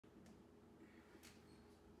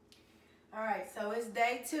All right, so it's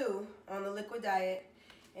day 2 on the liquid diet.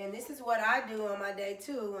 And this is what I do on my day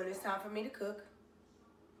 2 when it's time for me to cook.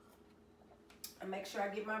 I make sure I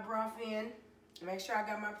get my broth in. Make sure I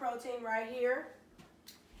got my protein right here.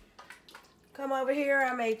 Come over here,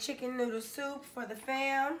 I made chicken noodle soup for the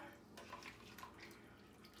fam.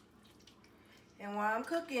 And while I'm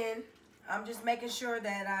cooking, I'm just making sure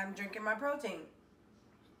that I'm drinking my protein.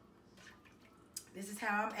 This is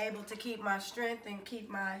how I'm able to keep my strength and keep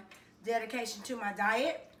my dedication to my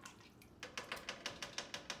diet.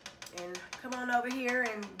 And come on over here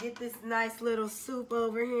and get this nice little soup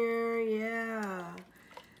over here. Yeah,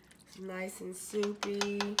 it's nice and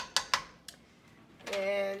soupy.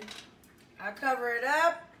 And I cover it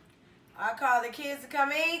up. I call the kids to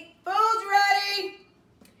come eat. Food's ready.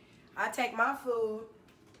 I take my food,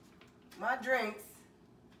 my drinks,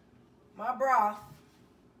 my broth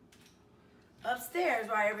upstairs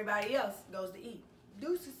while everybody else goes to eat.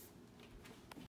 Deuces.